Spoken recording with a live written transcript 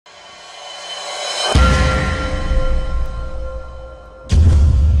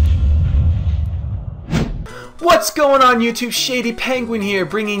What's going on YouTube? ShadyPenguinn here,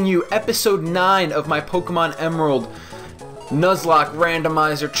 bringing you episode 9 of my Pokemon Emerald Nuzlocke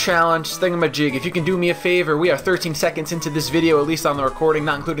Randomizer Challenge thingamajig. If you can do me a favor, we are 13 seconds into this video, at least on the recording,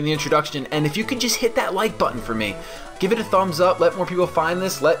 not including the introduction, and if you could just hit that like button for me, give it a thumbs up, let more people find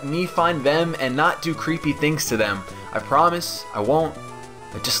this, let me find them, and not do creepy things to them. I promise, I won't.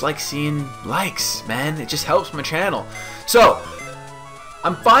 I just like seeing likes, man. It just helps my channel. So,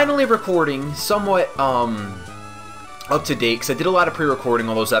 I'm finally recording somewhat, up to date, because I did a lot of pre-recording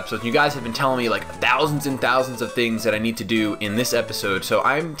all those episodes. You guys have been telling me like thousands and thousands of things that I need to do in this episode. So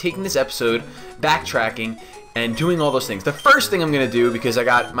I'm taking this episode, backtracking, and doing all those things. The first thing I'm going to do, because I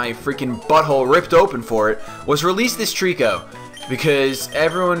got my freaking butthole ripped open for it, was release this Trico. Because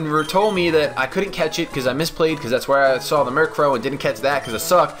everyone told me that I couldn't catch it because I misplayed, because that's where I saw the Murkrow and didn't catch that because I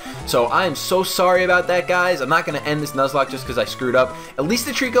suck. So I am so sorry about that, guys. I'm not going to end this Nuzlocke just because I screwed up. At least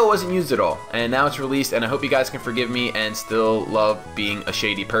the Trico wasn't used at all, and now it's released, and I hope you guys can forgive me and still love being a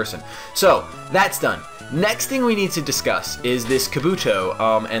shady person. So that's done. Next thing we need to discuss is this Kabuto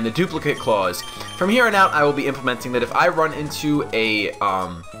and the duplicate clause. From here on out, I will be implementing that if I run into a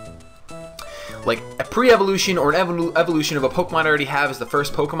like a pre-evolution or an evolution of a Pokemon I already have as the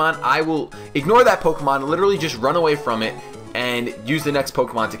first Pokemon, I will ignore that Pokemon, literally just run away from it, and use the next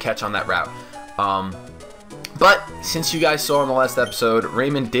Pokemon to catch on that route. But since you guys saw in the last episode,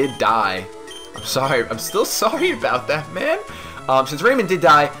 Raymond did die. I'm sorry. I'm still sorry about that, man. Since Raymond did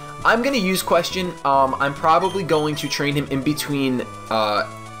die, I'm going to use Question. I'm probably going to train him in between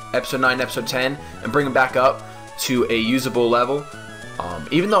episode 9 and episode 10 and bring him back up to a usable level.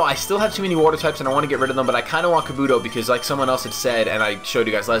 Even though I still have too many water types and I want to get rid of them, but I kind of want Kabuto because, like someone else had said, and I showed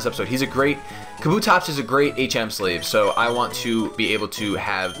you guys last episode, Kabutops is a great HM slave, so I want to be able to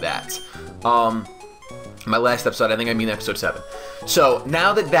have that. My last episode, I think I mean episode 7. So,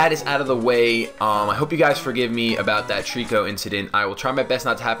 now that that is out of the way, I hope you guys forgive me about that Trico incident. I will try my best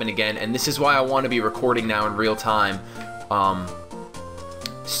not to happen again, and this is why I want to be recording now in real time,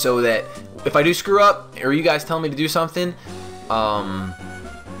 so that if I do screw up, or you guys tell me to do something,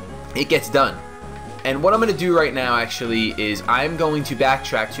 it gets done. And what I'm going to do right now actually is I'm going to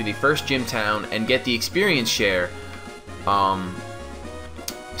backtrack to the first gym town and get the experience share.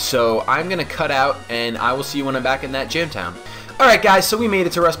 So I'm going to cut out and I will see you when I'm back in that gym town. Alright guys, so we made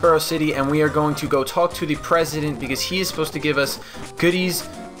it to Rustboro City and we are going to go talk to the president because he is supposed to give us goodies.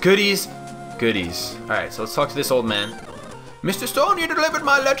 Alright, so let's talk to this old man. Mr. Stone, you delivered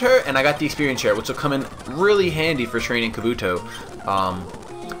my letter! And I got the experience share, which will come in really handy for training Kabuto.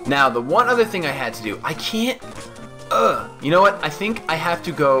 Now, the one other thing I had to do, I can't... you know what? I think I have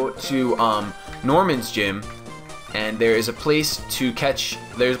to go to Norman's gym, and there is a place to catch...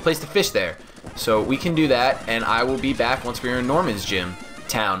 There's a place to fish there. So we can do that, and I will be back once we're in Norman's gym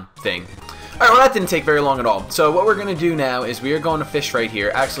town thing. Alright, well that didn't take very long at all. So what we're going to do now is we are going to fish right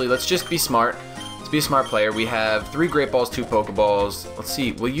here. Actually, let's just be smart. Be a smart player. We have 3 Great Balls, 2 Pokeballs. Let's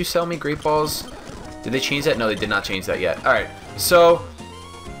see. Will you sell me Great Balls? Did they change that? No, they did not change that yet. Alright, so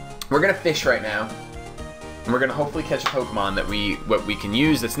we're going to fish right now. And we're going to hopefully catch a Pokemon that we can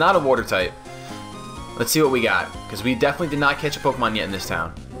use that's not a water type. Let's see what we got. Because we definitely did not catch a Pokemon yet in this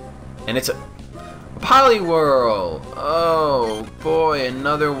town. And it's a Poliwhirl. Oh, boy,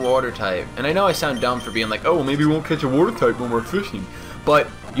 another water type. And I know I sound dumb for being like, oh, maybe we won't catch a water type when we're fishing. But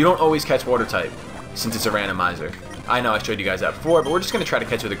you don't always catch water type, since it's a randomizer. I know I showed you guys that before, but we're just going to try to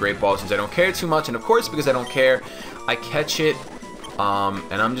catch it with a Great Ball since I don't care too much. And of course, because I don't care, I catch it,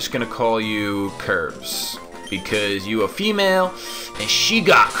 and I'm just going to call you Curves. Because you a female, and she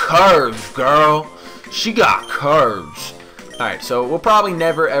got curves, girl. She got curves. Alright, so we'll probably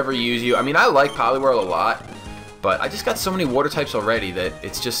never ever use you. I mean, I like Poliwhirl a lot, but I just got so many water types already that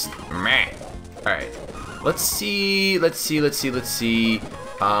it's just meh. Alright, let's see. We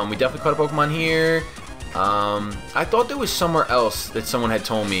definitely caught a Pokemon here. I thought there was somewhere else that someone had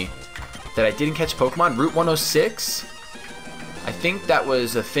told me that I didn't catch Pokemon. Route 106? I think that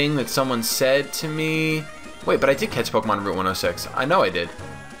was a thing that someone said to me. Wait, but I did catch Pokemon in Route 106. I know I did.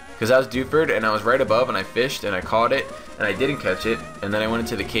 Because I was Dewford and I was right above and I fished and I caught it and I didn't catch it. And then I went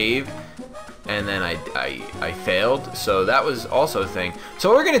into the cave and then I failed. So that was also a thing. So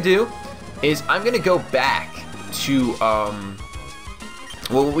what we're going to do is I'm going to go back to...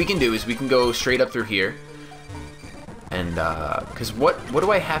 well, what we can do is we can go straight up through here. And, because what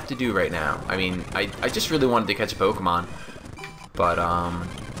do I have to do right now? I mean, I just really wanted to catch a Pokemon. But,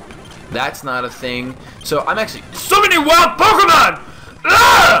 that's not a thing. So, I'm actually... So many wild Pokemon!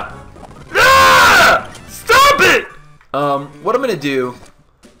 Ah! Ah! Stop it! What I'm gonna do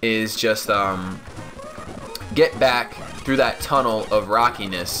is just, get back through that tunnel of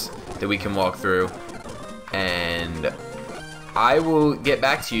rockiness that we can walk through. and I will get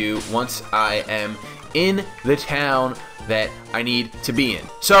back to you once I am in the town that I need to be in.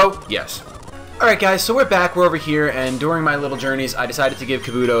 So, yes. Alright guys, so we're back, we're over here, and during my little journeys, I decided to give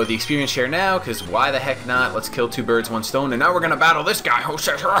Kabuto the experience share now, because why the heck not? Let's kill 2 birds, 1 stone, and now we're going to battle this guy who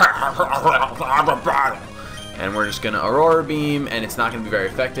says, and we're just going to Aurora Beam, and it's not going to be very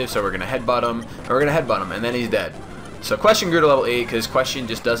effective, so we're going to headbutt him, and then he's dead. So Question grew to level 8, because Question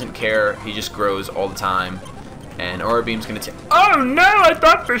just doesn't care, he just grows all the time, and Aurora Beam's going to oh no, I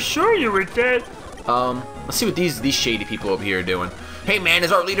thought for sure you were dead. Let's see what these shady people over here are doing. Hey man,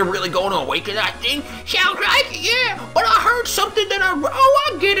 is our leader really going to awaken that thing? Sounds like it, yeah. But I heard something that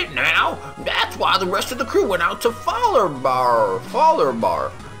I get it now. That's why the rest of the crew went out to Fowler Bar.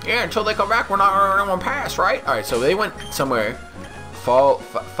 Yeah, until they come back, we're not going to pass, right? All right, so they went somewhere.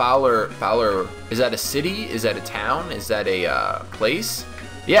 Fowler. Is that a city? Is that a town? Is that a place?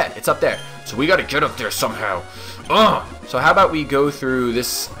 Yeah, it's up there. So we got to get up there somehow. So how about we go through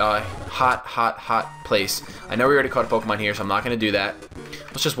this hot place. I know we already caught a Pokemon here, so I'm not going to do that.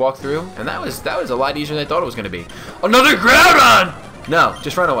 Let's just walk through, and that was a lot easier than I thought it was going to be. Another Groudon! No,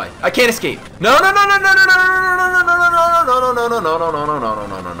 just run away. I can't escape. No.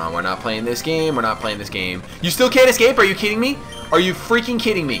 We're not playing this game. We're not playing this game. You still can't escape? Are you kidding me? Are you freaking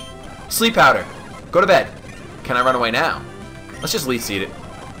kidding me? Sleep powder. Go to bed. Can I run away now? Let's just lead seed it.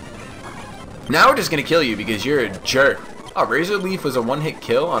 Now we're just going to kill you because you're a jerk. Oh, Razor Leaf was a one-hit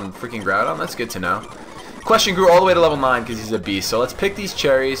kill on freaking Groudon? That's good to know. Question grew all the way to level 9 because he's a beast. So let's pick these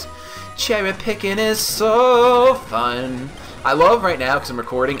cherries. Cherry picking is so fun. I love right now because I'm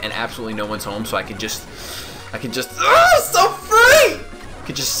recording and absolutely no one's home, so I can just, so free! I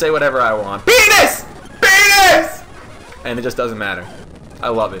can just say whatever I want. Penis! Penis! And it just doesn't matter. I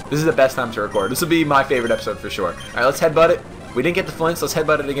love it. This is the best time to record. This will be my favorite episode for sure. All right, let's headbutt it. We didn't get the flinch. Let's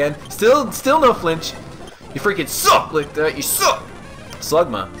headbutt it again. Still no flinch. You freaking suck like that. You suck.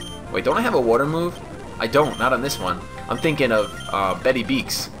 Slugma. Wait, don't I have a water move? I don't. Not on this one. I'm thinking of Betty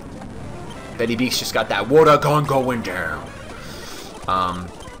Beaks. Betty Beaks just got that water gun going down.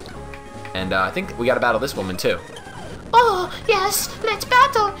 I think we got to battle this woman too. Oh, yes. Let's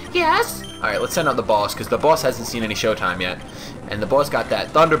battle. Yes. All right, let's send out the boss because the boss hasn't seen any showtime yet. And the boss got that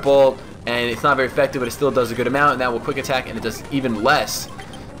Thunderbolt, and it's not very effective, but it still does a good amount. And that will quick attack, and it does even less.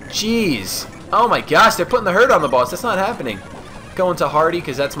 Jeez. Oh my gosh, they're putting the hurt on the boss. That's not happening. Going to Hardy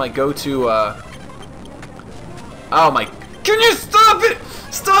because that's my go-to. Oh my! Can you stop it?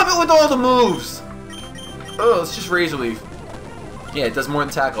 Stop it with all the moves. Oh, it's just Razor Leaf. Yeah, it does more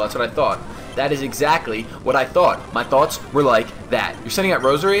than tackle. That's what I thought. That is exactly what I thought. My thoughts were like that. You're sending out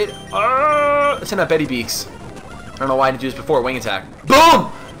Roserade? Let's send out Betty Beaks. I don't know why I didn't do this before. Wing attack.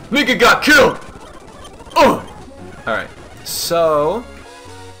 Boom! Nigga got killed! Alright. So,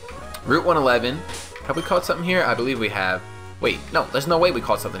 Route 111. Have we caught something here? I believe we have. Wait, no. There's no way we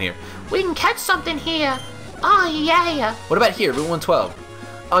caught something here. We can catch something here. Oh, yeah. What about here? Route 112.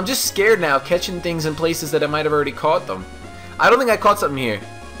 I'm just scared now of catching things in places that I might have already caught them. I don't think I caught something here.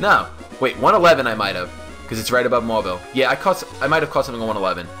 No. Wait, 111 I might have. Because it's right above Mauville. Yeah, I might have caught something on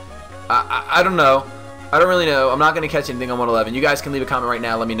 111. I don't know. I don't really know. I'm not going to catch anything on 111. You guys can leave a comment right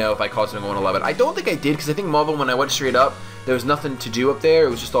now. Let me know if I caught something on 111. I don't think I did because I think Mauville, when I went straight up, there was nothing to do up there. It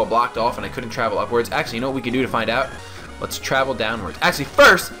was just all blocked off and I couldn't travel upwards. Actually, you know what we can do to find out? Let's travel downwards. Actually,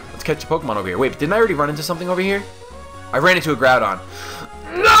 first, let's catch a Pokemon over here. Wait, didn't I already run into something over here? I ran into a Groudon.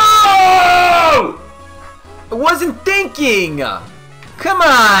 No! I wasn't thinking! Come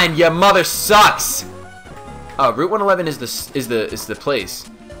on, your mother sucks! Oh, Route 111 is the place.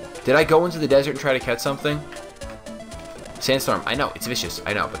 Did I go into the desert and try to catch something? Sandstorm. I know, it's vicious.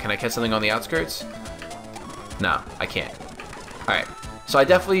 I know, but can I catch something on the outskirts? No, I can't. Alright. So I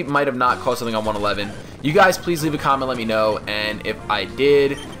definitely might have not caught something on 111. You guys please leave a comment, let me know, and if I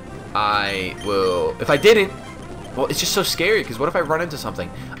did, I will. If I didn't, well, it's just so scary, because what if I run into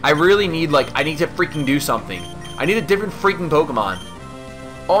something? I really need, I need to freaking do something. I need a different freaking Pokemon.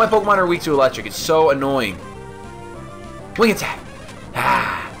 All my Pokemon are weak to electric. It's so annoying. Wing attack.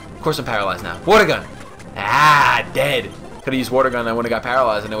 Ah. Of course I'm paralyzed now. Water gun. Ah, dead. Could have used water gun and I would have got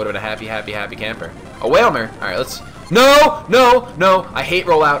paralyzed and it would have been a happy camper. A Whalmer. Alright, let's. No! No! No! I hate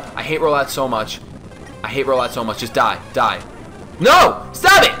rollout. I hate rollout so much. I hate rollout so much. Just die. Die. No!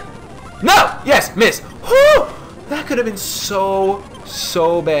 Stop it! No! Yes! Miss. Whew! That could have been so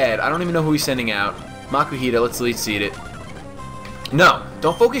bad. I don't even know who he's sending out. Makuhita, let's lead seed it. No,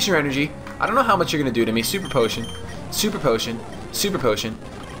 don't focus your energy. I don't know how much you're going to do to me. Super Potion. Super Potion. Super Potion.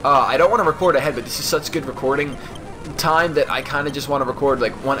 I don't want to record ahead, but this is such good recording time that I kind of just want to record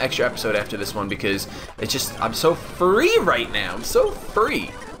like one extra episode after this one because it's just, I'm so free right now. I'm so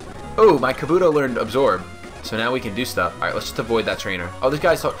free. Oh, my Kabuto learned Absorb. So now we can do stuff. Alright, let's just avoid that trainer. Oh, this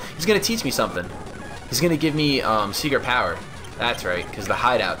guy's... He's going to teach me something. He's going to give me secret power. That's right, because the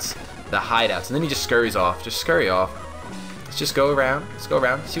hideouts. The hideouts. And then he just scurries off. Just scurry off. Let's just go around. Let's go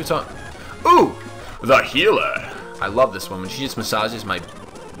around. See what's on. Ooh! The healer. I love this woman. She just massages my...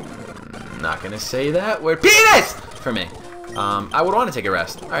 Not going to say that word. Penis! For me. I would want to take a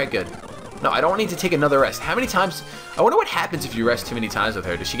rest. Alright, good. No, I don't need to take another rest. How many times... I wonder what happens if you rest too many times with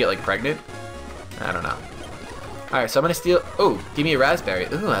her. Does she get, like, pregnant? I don't know. Alright, so I'm going to steal... Oh, give me a raspberry.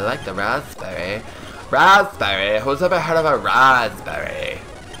 Ooh, I like the raspberry. Raspberry. Who's ever heard of a raspberry?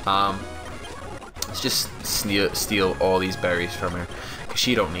 Let's just steal all these berries from her. Because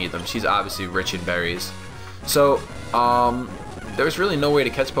she don't need them. She's obviously rich in berries. So, there's really no way to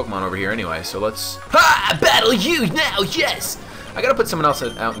catch Pokemon over here anyway. So let's... Ha! Battle you now, yes! I gotta put someone else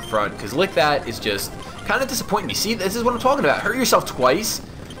out in front. Because Lick That is just kind of disappointing me. See, this is what I'm talking about. Hurt yourself twice.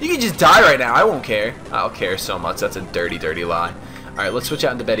 You can just die right now. I won't care. I'll care so much. That's a dirty, dirty lie. Alright, let's switch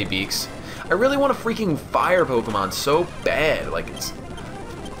out into Betty Beaks. I really want a freaking fire Pokemon so bad. Like, it's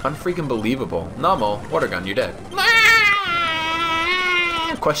unfreaking believable. Numel, Water Gun, you're dead.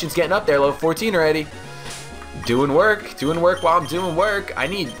 Question's getting up there, level 14 already. Doing work while I'm doing work. I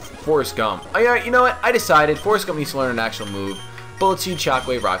need Forrest Gump. Alright, you know what? I decided Forrest Gump needs to learn an actual move. Bullet Seed,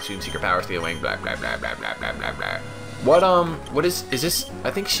 Shockwave, Rock Seed, Secret Power, Steel Wing, blah, blah, blah, blah, blah, blah, blah, blah. What is this? I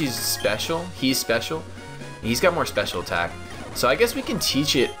think she's special. He's special. He's got more special attack. So I guess we can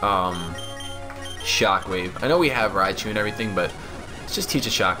teach it, Shockwave. I know we have Raichu and everything, but let's just teach it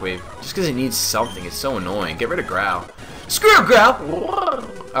Shockwave. Just because it needs something. It's so annoying. Get rid of Growl. Screw Growl!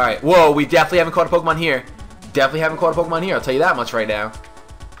 Alright, whoa, we definitely haven't caught a Pokemon here. Definitely haven't caught a Pokemon here, I'll tell you that much right now.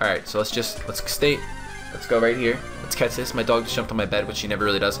 Alright, so let's go right here. Let's catch this. My dog just jumped on my bed, which she never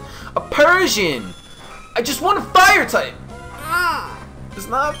really does. A Persian! I just want a fire type! It's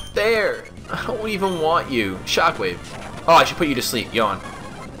not fair. I don't even want you. Shockwave. Oh, I should put you to sleep. Yawn.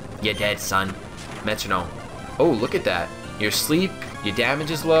 You're dead, son. Metronome. Oh, look at that. You're asleep. Your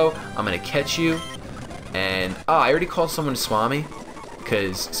damage is low. I'm going to catch you. And, oh, I already called someone Swami.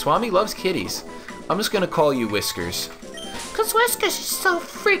 Because Swami loves kitties. I'm just going to call you Whiskers. Because Whiskers is so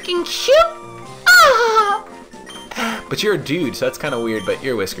freaking cute. Ah! But you're a dude, so that's kind of weird, but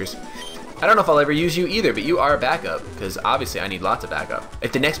you're Whiskers. I don't know if I'll ever use you either, but you are a backup, because obviously I need lots of backup.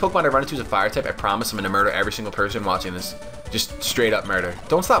 If the next Pokemon I run into is a fire type, I promise I'm going to murder every single person watching this. Just straight up murder.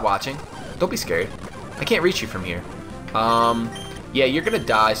 Don't stop watching. Don't be scared. I can't reach you from here. Yeah, you're going to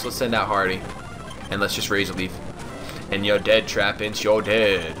die, so let's send out Hardy. And let's just Razor Leaf. And you're dead, Trapinch. You're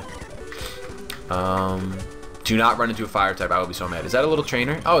dead. Do not run into a fire type. I will be so mad. Is that a little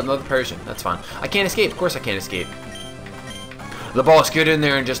trainer? Oh, another Persian. That's fine. I can't escape. Of course I can't escape. The boss, get in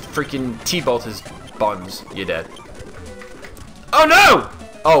there and just freaking T-bolt his buns. You're dead. Oh no!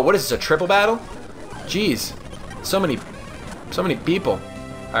 Oh, what is this, a triple battle? Jeez. So many people.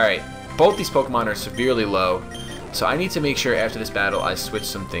 Alright, both these Pokemon are severely low. So I need to make sure after this battle I switch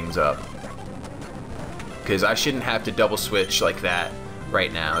some things up. Because I shouldn't have to double switch like that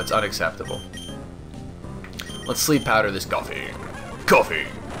right now. It's unacceptable. Let's sleep powder this Coffee. Coffee.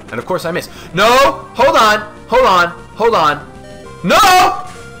 And of course I miss. No! Hold on! Hold on! Hold on! No!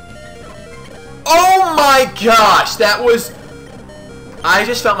 Oh my gosh, that was... I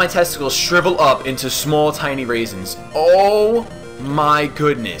just felt my testicles shrivel up into small, tiny raisins. Oh my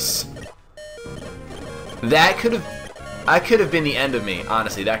goodness. That could have been the end of me,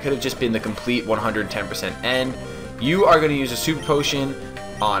 honestly. That could have just been the complete 110% end. You are going to use a Super Potion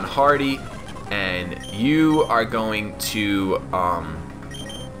on Hardy, and you are going to,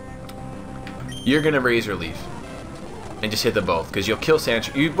 you're going to Razor Leaf. And just hit them both, because you'll kill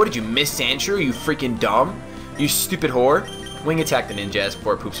Sandshrew. What did you miss, Sandshrew? You freaking dumb? You stupid whore. Wing attack the Ninjas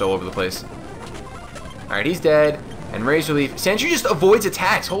before it poops all over the place. Alright, he's dead. And Razor Leaf. Sandshrew just avoids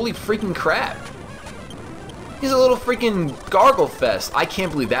attacks. Holy freaking crap. He's a little freaking gargle fest. I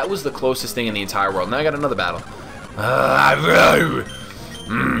can't believe that was the closest thing in the entire world. Now I got another battle.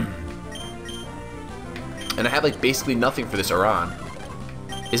 And I have like basically nothing for this Aran.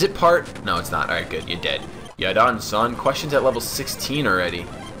 Is it part? No, it's not. Alright, good. You're dead. You're done, son. Questions at level 16 already.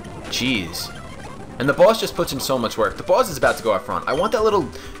 Jeez. And the boss just puts in so much work. The boss is about to go up front. I want that little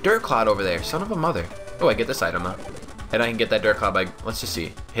dirt cloud over there. Son of a mother. Oh, I get this item though. And I can get that dirt cloud by, let's just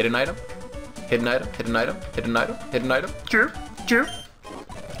see. Hidden item. Hidden item. Hidden item. Hidden item. Hidden item. Chirp. Chirp.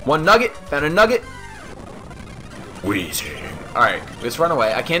 One nugget. Found a nugget. Wheezing. Alright, let's run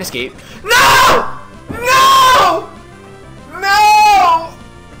away. I can't escape. No! No! No!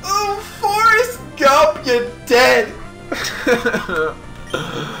 Oh, Forrest Gump, you're dead!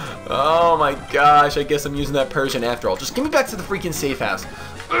 Oh my gosh, I guess I'm using that Persian after all. Just give me back to the freaking safe house.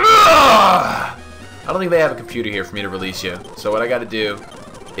 Ugh! I don't think they have a computer here for me to release you. So what I gotta do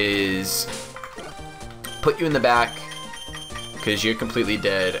is put you in the back because you're completely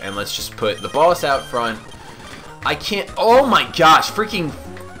dead, and let's just put the boss out front. I can't. Oh my gosh, freaking.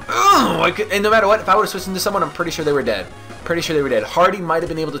 And no matter what, if I would have switched into someone, I'm pretty sure they were dead. Pretty sure they were dead. Hardy might have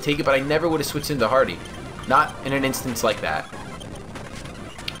been able to take it, but I never would have switched into Hardy. Not in an instance like that.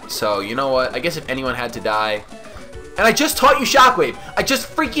 So, you know what? I guess if anyone had to die. And I just taught you Shockwave. I just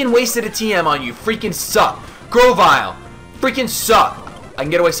freaking wasted a TM on you. Freaking suck. Grovile. Freaking suck. I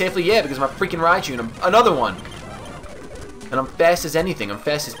can get away safely? Yeah, because I'm a freaking Raichu and I'm another one. And I'm fast as anything. I'm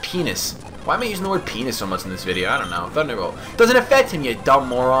fast as penis. Why am I using the word penis so much in this video? I don't know. Thunderbolt. Doesn't affect him, you dumb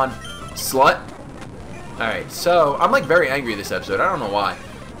moron. Slut. Alright, so I'm like very angry this episode. I don't know why.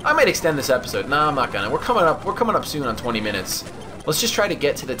 I might extend this episode. No, I'm not gonna. We're coming up soon on 20 minutes. Let's just try to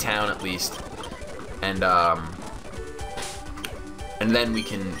get to the town at least. And then we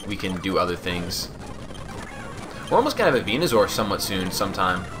can do other things. We're almost gonna have a Venusaur somewhat soon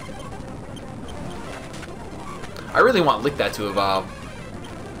sometime. I really want Lick That to evolve.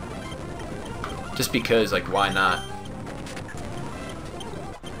 Just because, like, why not?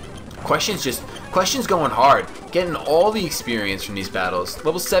 Questions going hard. Getting all the experience from these battles.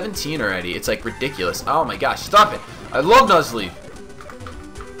 Level 17 already. It's like ridiculous. Oh my gosh, stop it. I love Nuzleaf.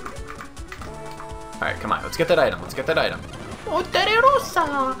 Alright, come on. Let's get that item. Let's get that item. Oh,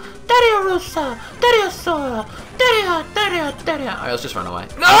 Terrosa! Terrosa! Terrosa! Alright, let's just run away.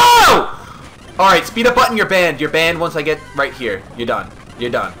 No! Alright, speed up button, you're banned. You're banned once I get right here. You're done.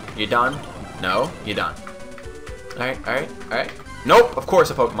 You're done. You're done. No, you're done. Alright, alright, alright. Nope, of course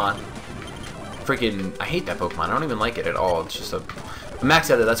a Pokemon. Freaking, I hate that Pokemon. I don't even like it at all. It's just a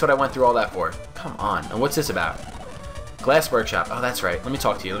max edit. That's what I went through all that for. Come on. And what's this about? Glass Workshop. Oh, that's right. Let me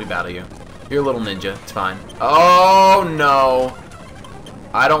talk to you. Let me battle you. You're a little ninja. It's fine. Oh, no.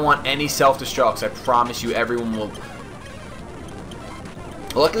 I don't want any self-destructs. I promise you everyone will...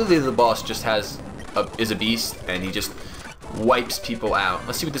 Luckily, the boss just is a beast, and he just wipes people out.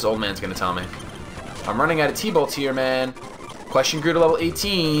 Let's see what this old man's going to tell me. I'm running out of T-Bolts here, man. Question grew to level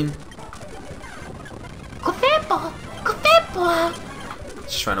 18.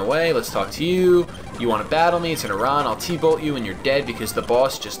 Just run away. Let's talk to you. You want to battle me? It's gonna run. I'll T-Bolt you and you're dead because the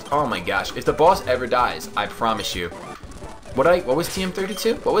boss just... Oh my gosh. If the boss ever dies, I promise you. What was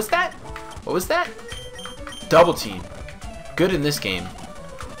TM32? What was that? What was that? Double team. Good in this game.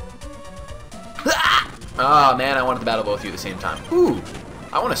 Oh man, I wanted to battle both of you at the same time. Ooh.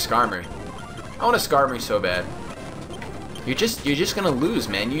 I want a Skarmory. I want a Skarmory so bad. You're just gonna lose,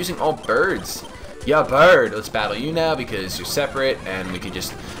 man. You're using all birds. Yeah, bird. Let's battle you now because you're separate and we can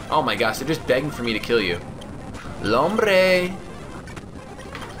just... Oh my gosh, they're just begging for me to kill you. Lombre.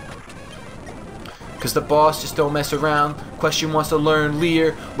 Because the boss just don't mess around. Question wants to learn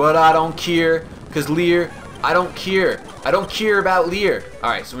Leer, but I don't care. Because Leer, I don't care. I don't care about Leer.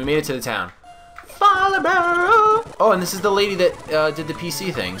 Alright, so we made it to the town. Oh, and this is the lady that did the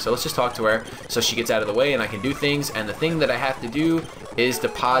PC thing. So let's just talk to her so she gets out of the way and I can do things. And the thing that I have to do is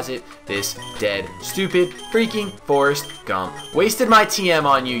deposit this dead, stupid, freaking Forest Gump. Wasted my TM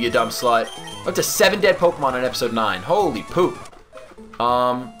on you, you dumb slut. Up to 7 dead Pokemon on episode 9. Holy poop.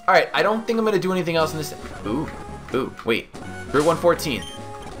 Alright, I don't think I'm going to do anything else in this. Ooh, wait. Route 114.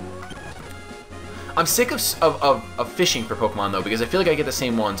 I'm sick of fishing for Pokemon, though, because I feel like I get the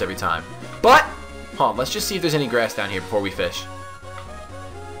same ones every time. But... let's just see if there's any grass down here before we fish.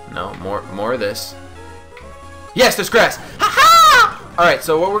 No, more of this. Yes, there's grass. Ha-ha! All right,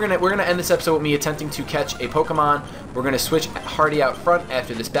 so what we're gonna end this episode with me attempting to catch a Pokemon. We're gonna switch Hardy out front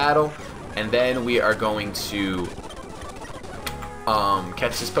after this battle, and then we are going to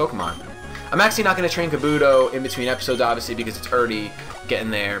catch this Pokemon. I'm actually not gonna train Kabuto in between episodes, obviously, because it's already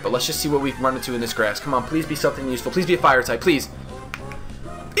getting there. But let's just see what we've run into in this grass. Come on, please be something useful. Please be a fire type, please.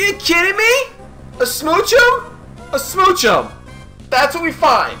 Are you kidding me? A Smoochum? A Smoochum! That's what we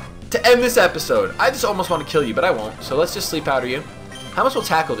find to end this episode. I just almost want to kill you, but I won't. So let's just sleep powder you. How much will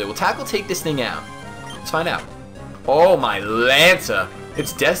Tackle do? Will Tackle take this thing out? Let's find out. Oh my Lanta!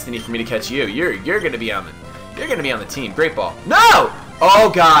 It's destiny for me to catch you. You're gonna be on the team. Great ball. No!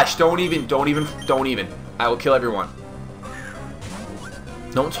 Oh gosh! Don't even. I will kill everyone.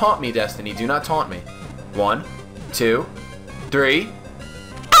 Don't taunt me, Destiny. Do not taunt me. 1, 2, 3.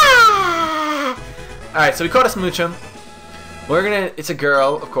 Alright, so we caught a Smoochum. It's a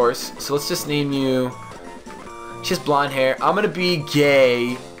girl, of course, so let's just name you... She has blonde hair. I'm gonna be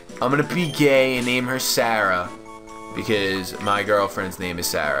gay. And name her Sarah. Because my girlfriend's name is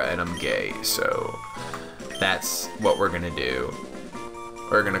Sarah, and I'm gay, so... That's what we're gonna do.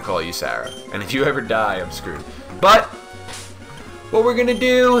 We're gonna call you Sarah. And if you ever die, I'm screwed. But... what we're gonna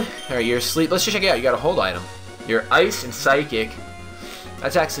do. Alright, you're asleep. Let's just check it out. You got a hold item. You're ice and psychic.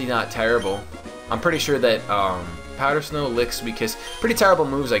 That's actually not terrible. I'm pretty sure that powder snow licks because pretty terrible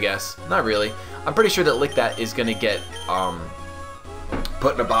moves, I guess. Not really. I'm pretty sure that lick that is gonna get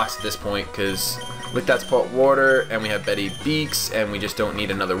put in a box at this point because lick that's pot water, and we have Betty Beaks, and we just don't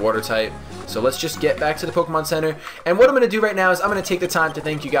need another water type. So let's just get back to the Pokemon Center. And what I'm going to do right now is I'm going to take the time to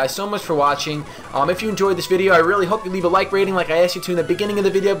thank you guys so much for watching. If you enjoyed this video, I really hope you leave a like rating like I asked you to in the beginning of the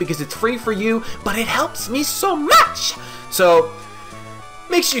video because it's free for you, but it helps me so much. So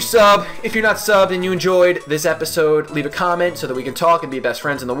make sure you sub. If you're not subbed and you enjoyed this episode, leave a comment so that we can talk and be best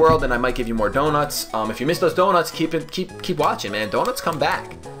friends in the world, and I might give you more donuts. If you missed those donuts, keep watching, man. Donuts come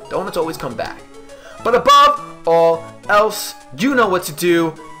back. Donuts always come back. But above all else, you know what to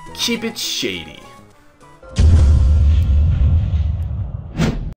do. Keep it shady.